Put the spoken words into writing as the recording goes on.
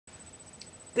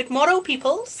Good morrow,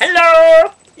 peoples.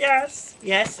 Hello! Yes.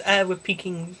 Yes, we're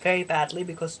peaking very badly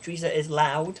because Teresa is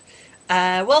loud.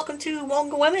 Welcome to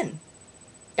wongawomen.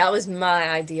 That was my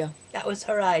idea. That was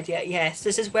her idea. Yes,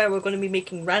 this is where we're going to be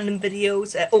making random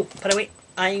videos. Oh, by the way,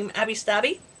 I'm Abby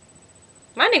Stabby.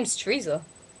 My name's Teresa.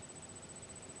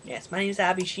 Yes, my name's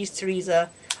Abby. She's Teresa.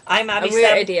 I'm Abby And we're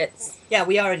Stabby. idiots. Yeah,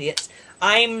 we are idiots.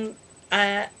 I'm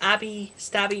Abby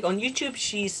Stabby on YouTube.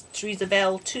 She's Teresa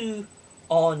Bell 2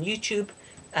 on YouTube.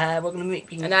 We're going to be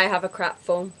making. And I have a crap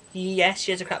phone. Yes,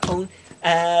 she has a crap phone.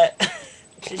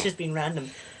 It's just been random.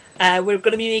 We're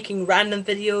going to be making random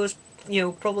videos,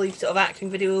 probably sort of acting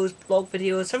videos, vlog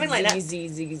videos, something like that. Z.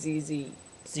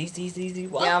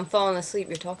 What? Yeah, I'm falling asleep.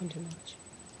 You're talking too much.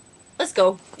 Let's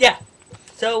go. Yeah.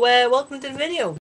 So, welcome to the video.